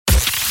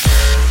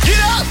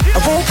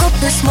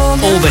this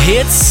morning. All the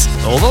hits,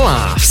 all the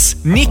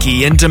laughs.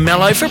 Nikki and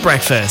Mello for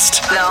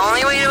breakfast. The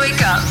only way to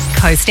wake up.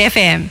 Coast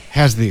FM.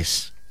 How's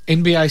this?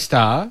 NBA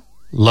star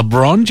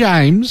LeBron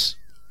James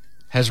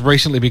has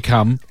recently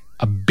become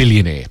a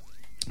billionaire,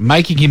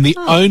 making him the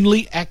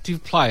only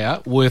active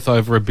player worth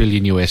over $1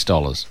 billion US.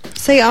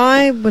 See,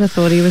 I would have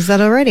thought he was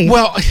that already.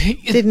 Well,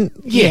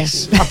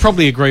 Yes, I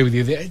probably agree with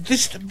you there.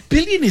 This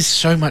billion is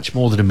so much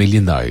more than $1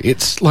 million, though.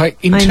 It's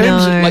like in I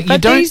terms know, of like but you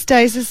don't. these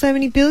days there's so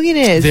many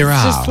billionaires. There it's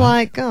are. just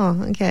like,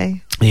 oh,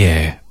 okay.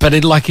 Yeah, but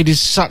it is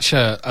such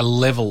a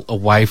level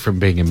away from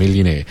being a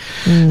millionaire.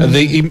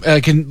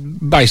 I can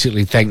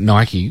basically thank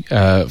Nike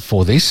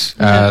for this.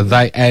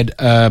 They add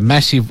a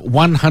massive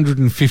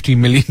 $150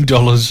 million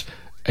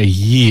a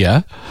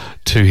year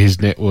to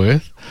his net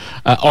worth,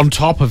 on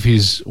top of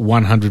his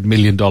 $100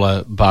 million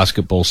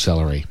basketball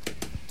salary.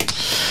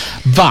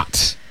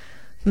 But,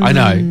 I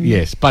know,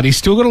 yes, but he's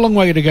still got a long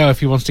way to go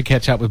if he wants to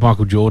catch up with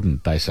Michael Jordan,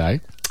 they say,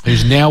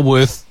 who's now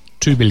worth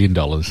 $2 billion.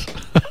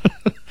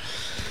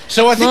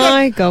 So I think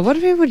My God, what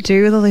do people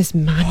do with all this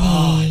money?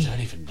 I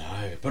don't even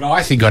know. But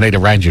I think I need a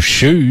range of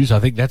shoes. I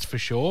think that's for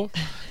sure.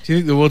 Do you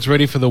think the world's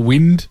ready for the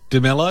wind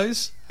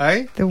DeMellos?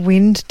 Hey? The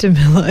wind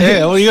DeMello.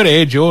 Yeah, well, you got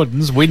Air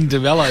Jordans. Wind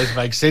DeMellos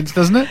makes sense,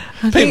 doesn't it?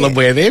 People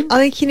wear them. I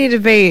think you need to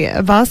be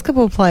a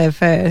basketball player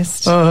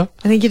first. Uh-huh.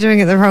 I think you're doing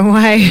it the wrong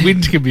way.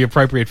 Wind can be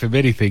appropriate for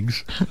many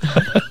things.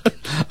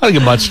 I think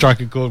it might strike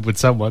a chord with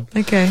someone.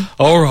 Okay.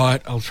 All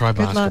right, I'll try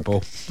Good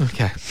basketball.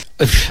 Okay.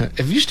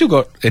 Have you still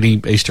got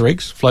any Easter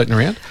eggs floating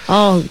around?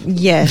 Oh,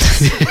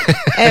 yes.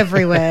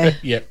 Everywhere.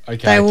 Yep,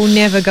 okay. They will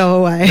never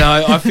go away.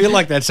 No, I feel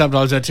like that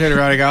sometimes. I turn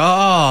around and go,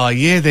 oh,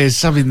 yeah, there's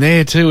something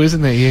there too,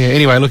 isn't there? Yeah.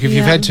 Anyway, look, if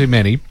you've had too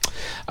many,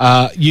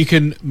 you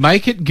can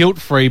make it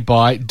guilt-free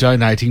by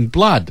donating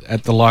blood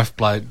at the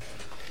Lifeblood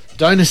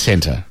Donor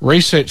Centre.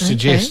 Research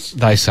suggests,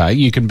 they say,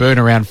 you can burn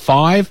around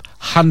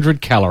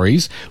 500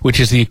 calories, which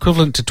is the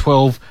equivalent to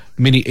 12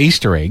 mini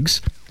Easter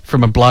eggs,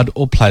 from a blood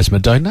or plasma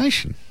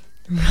donation.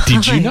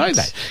 Did you know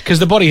that? Because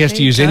the body has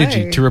to use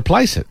energy to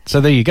replace it. So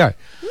there you go.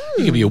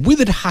 You could be a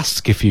withered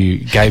husk if you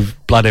gave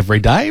blood every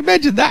day.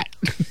 Imagine that.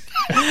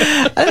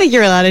 I don't think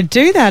you're allowed to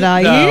do that,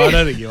 are No, you? I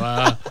don't think you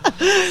are.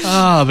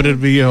 But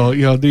it'd be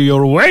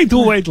your way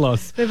to weight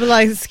loss. They'd be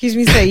like, excuse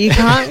me, sir, you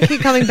can't keep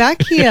coming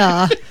back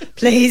here.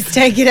 Please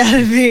take it out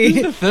of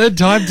me. The third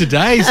time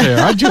today, sir.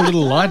 Aren't you a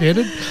little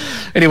lightheaded?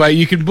 Anyway,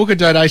 you can book a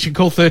donation.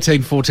 Call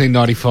 13 14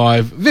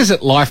 95.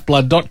 Visit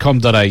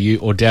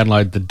lifeblood.com.au or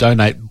download the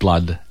Donate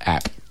Blood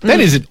app. That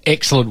is an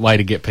excellent way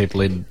to get people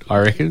in, I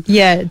reckon.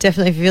 Yeah,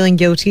 definitely if you're feeling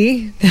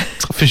guilty.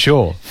 For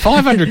sure.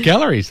 500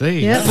 calories, there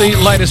you go. The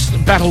latest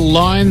battle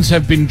lines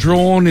have been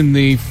drawn in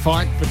the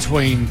fight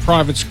between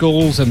private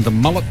schools and the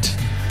mullet.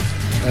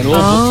 And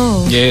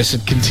yes,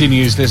 it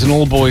continues. There's an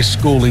all-boys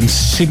school in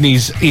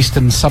Sydney's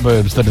eastern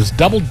suburbs that has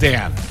doubled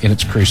down in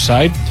its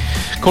crusade.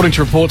 According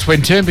to reports,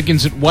 when term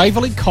begins at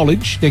Waverley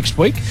College next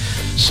week,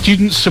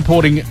 students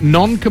supporting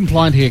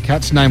non-compliant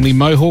haircuts, namely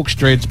mohawks,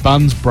 dreads,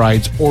 buns,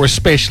 braids, or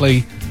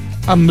especially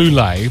a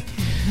mullet,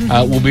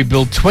 will be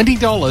billed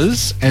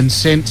 $20 and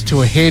sent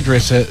to a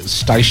hairdresser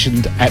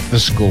stationed at the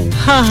school.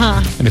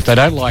 And if they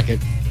don't like it,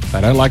 they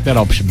don't like that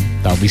option,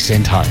 they'll be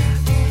sent home.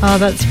 Oh,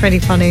 that's pretty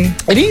funny.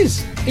 It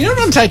is. You know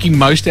what I'm taking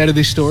most out of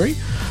this story?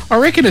 I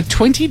reckon a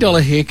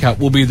 $20 haircut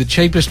will be the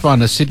cheapest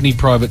one a Sydney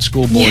private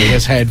school boy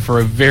has had for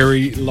a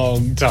very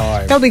long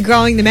time. They'll be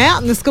growing them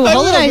out in the school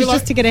holidays like,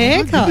 just to get a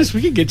haircut. Goodness,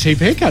 we can get cheap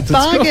haircuts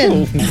Bargain.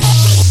 at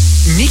school.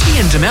 Nikki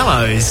and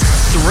DeMello's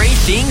 3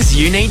 things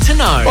you need to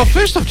know. Well,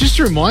 first off, just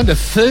a reminder,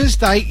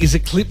 Thursday is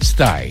Eclipse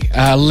Day.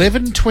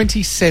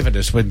 11:27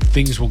 is when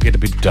things will get a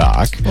bit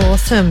dark.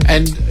 Awesome.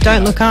 And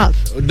Don't look up.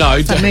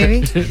 No, That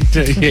movie?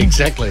 Yeah,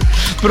 exactly.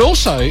 But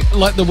also,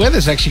 like, the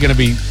weather's actually going to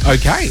be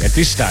okay at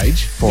this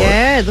stage for it.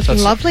 Yeah, looking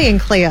So lovely and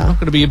clear. going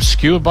to be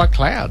obscured by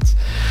clouds.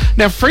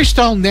 Now,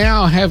 Freestyle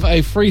now have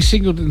a free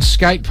Singleton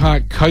Skate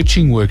Park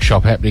coaching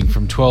workshop happening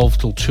from 12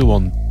 till 2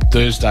 on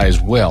Thursday as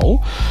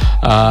well.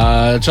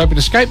 It's open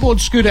to skateboard,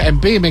 scooter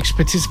and BMX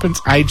participants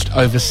aged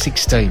over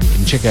 16. You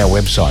can check our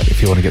website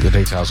if you want to get the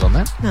details on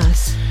that.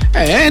 Nice.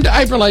 And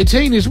April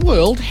 18 is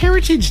World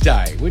Heritage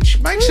Day, which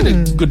makes it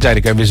a good day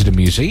to go visit a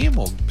museum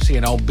or see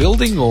an old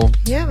building or,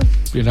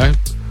 you know,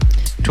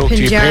 talk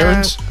to your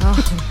parents.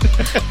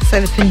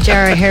 So the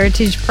Pinjarra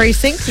Heritage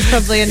Precinct is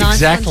probably a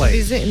nice one to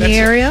visit in the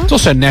area. It's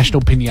also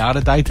National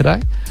Pinata Day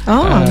today.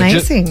 Oh,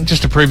 amazing.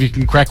 Just to prove you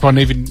can crack one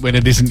even when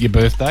it isn't your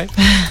birthday.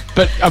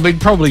 But, I mean,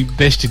 probably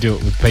best to do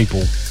it with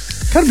people.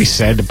 Kind of be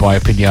sad to buy a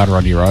pinata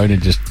on your own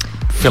and just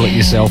fill it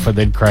yourself and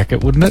then crack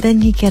it, wouldn't it?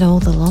 Then you get all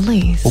the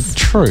lollies. Well,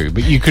 true,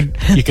 but you could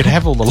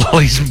have all the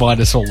lollies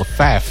minus all the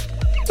faff.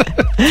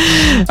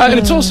 And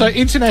it's also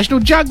International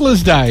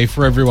Jugglers Day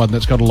for everyone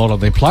that's got a lot on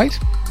their plate,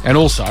 and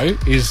also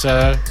is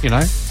you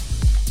know,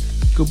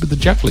 good with the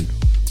juggling.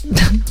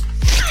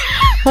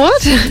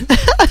 What?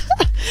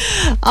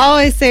 Oh,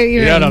 I see what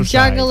you know what mean. I'm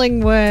saying.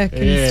 Juggling work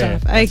and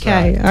stuff. that's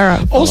Okay, right. all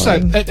right. Also,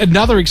 following.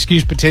 another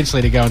excuse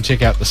potentially to go and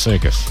check out the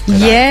circus.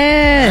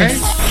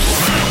 Yes.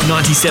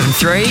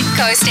 97.3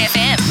 Coast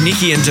FM.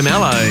 Nikki and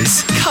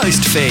DeMello's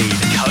Coast Feed.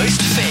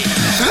 Coast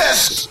Feed.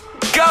 Let's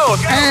go.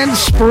 And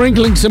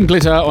sprinkling some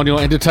glitter on your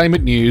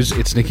entertainment news,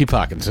 it's Nikki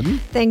Parkinson.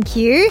 Thank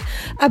you.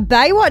 A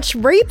Baywatch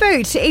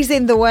reboot is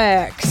in the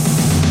works.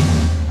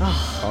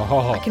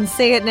 I can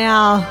see it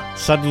now.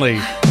 Suddenly,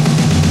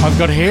 I've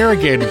got hair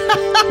again.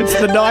 It's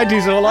the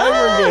 90s all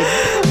over again.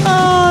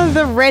 Oh,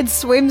 the red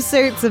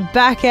swimsuits are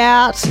back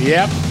out.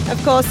 Yep.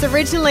 Of course,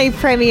 originally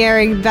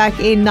premiering back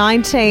in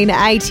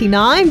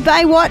 1989,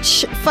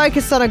 Baywatch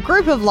focused on a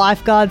group of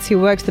lifeguards who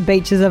worked the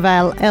beaches of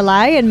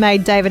LA and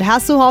made David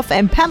Hasselhoff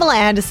and Pamela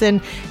Anderson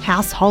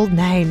household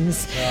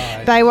names.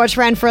 Right. Baywatch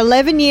ran for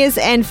 11 years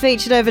and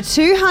featured over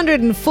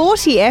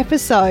 240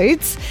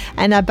 episodes.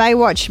 And a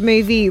Baywatch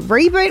movie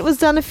reboot was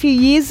done a few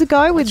years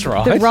ago with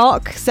The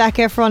Rock, Zac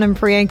Efron and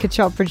Priyanka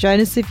Chopra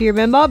Jonas, if you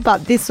remember.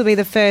 But this will be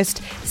the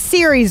first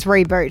series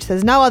reboot.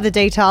 There's no other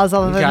details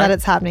other than that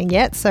it's happening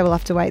yet, so we'll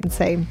have to wait and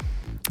see.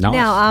 Nice.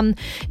 Now,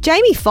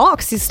 Jamie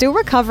Foxx is still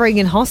recovering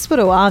in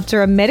hospital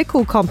after a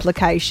medical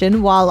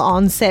complication while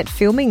on set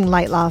filming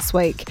late last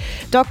week.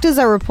 Doctors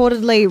are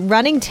reportedly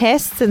running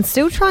tests and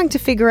still trying to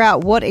figure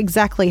out what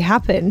exactly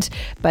happened,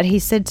 but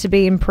he's said to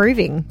be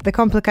improving. The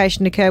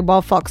complication occurred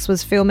while Foxx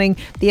was filming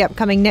the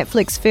upcoming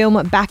Netflix film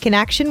Back in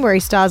Action, where he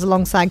stars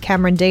alongside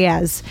Cameron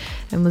Diaz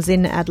and was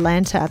in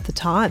Atlanta at the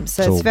time.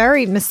 So it's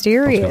very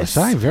mysterious. I was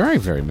going to say, very,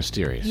 very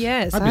mysterious.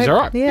 Yes. Hope he's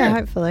all right. Yeah,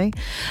 hopefully.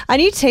 A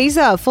new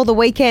teaser for the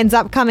weekend's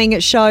upcoming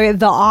show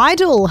The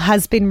Idol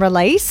has been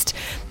released.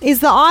 Is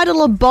The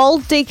Idol a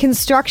bold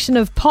deconstruction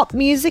of pop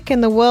music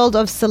and the world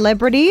of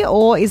celebrity,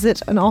 or is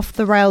it an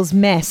off-the-rails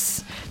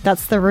mess?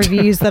 That's the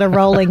reviews that are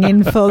rolling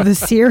in for the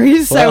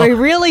series. So we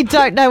really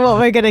don't know what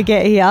we're going to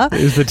get here.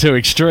 Is the two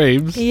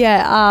extremes.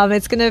 Yeah,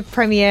 it's going to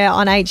premiere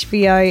on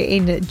HBO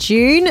in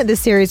June. The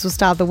series will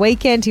start the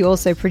weekend. He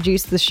also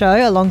produced the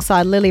show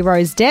alongside Lily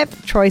Rose Depp,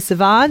 Troye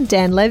Sivan,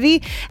 Dan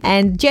Levy,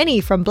 and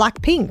Jenny from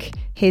Blackpink.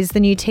 Here's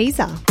the new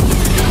teaser.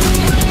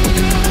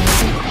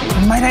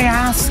 Might I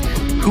ask,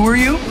 who are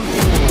you?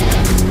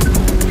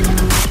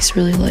 He's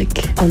really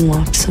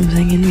unlocked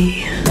something in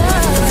me.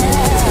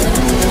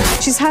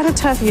 She's had a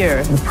tough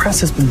year. The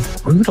press has been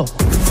brutal.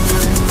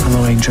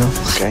 Hello, Angel.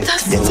 Okay.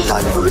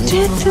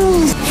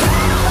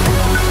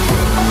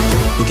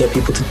 You get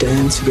people to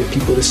dance, you get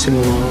people to sing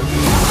along.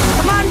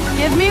 Come on,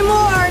 give me more.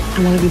 I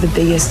want to be the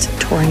biggest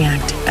touring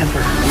act ever.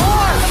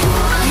 More!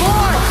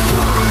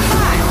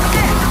 5,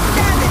 6,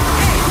 7, 8.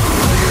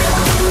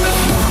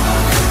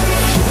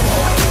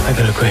 I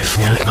got a great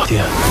feeling with you.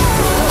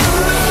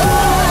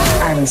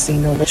 I haven't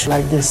seen no bitch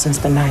like this since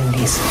the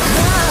 90s.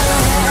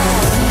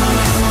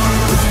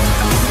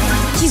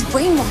 He's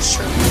brainwashed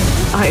her.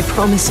 I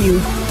promise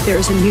you,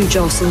 there's a new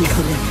Jocelyn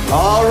coming.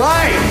 All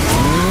right!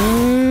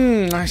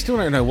 I still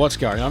don't know what's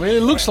going on. I mean,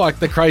 it looks like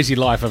the crazy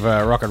life of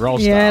a rock and roll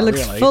star. Yeah, it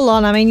looks full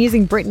on. I mean,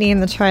 using Britney in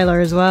the trailer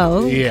as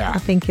well. Yeah. I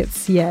think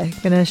it's, going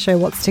to show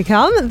what's to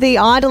come. The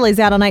Idol is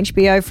out on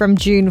HBO from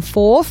June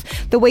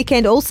 4th. The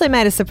Weeknd also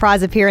made a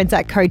surprise appearance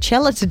at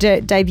Coachella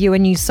to debut a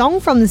new song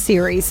from the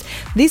series.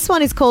 This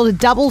one is called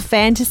Double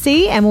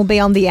Fantasy and will be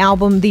on the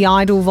album The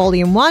Idol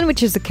Volume 1,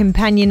 which is a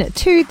companion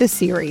to the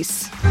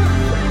series.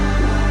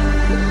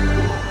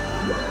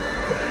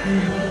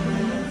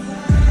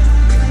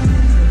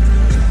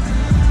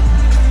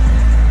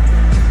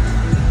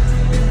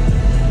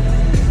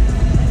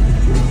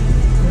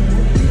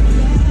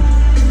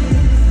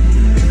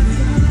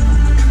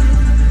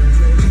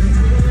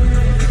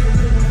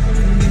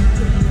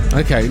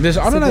 Okay, I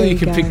don't know that you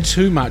can pick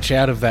too much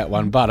out of that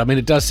one, but I mean,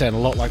 it does sound a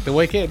lot like The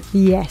Weeknd.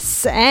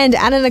 Yes, and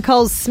Anna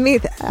Nicole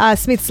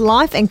Smith's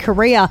life and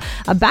career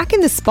are back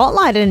in the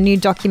spotlight in a new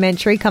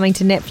documentary coming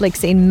to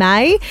Netflix in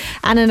May.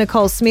 Anna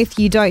Nicole Smith,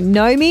 You Don't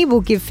Know Me, will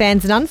give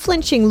fans an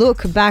unflinching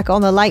look back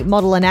on the late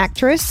model and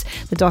actress.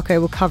 The doco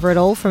will cover it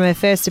all from her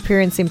first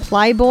appearance in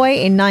Playboy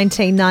in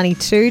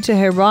 1992 to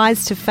her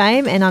rise to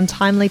fame and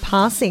untimely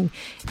passing.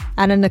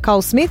 Anna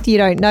Nicole Smith, You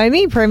Don't Know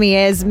Me,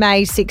 premieres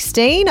May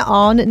 16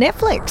 on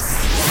Netflix.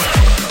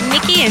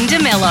 Nikki and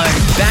DeMello.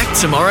 Back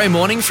tomorrow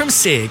morning from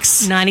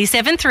 6.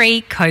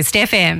 97.3 Coast FM.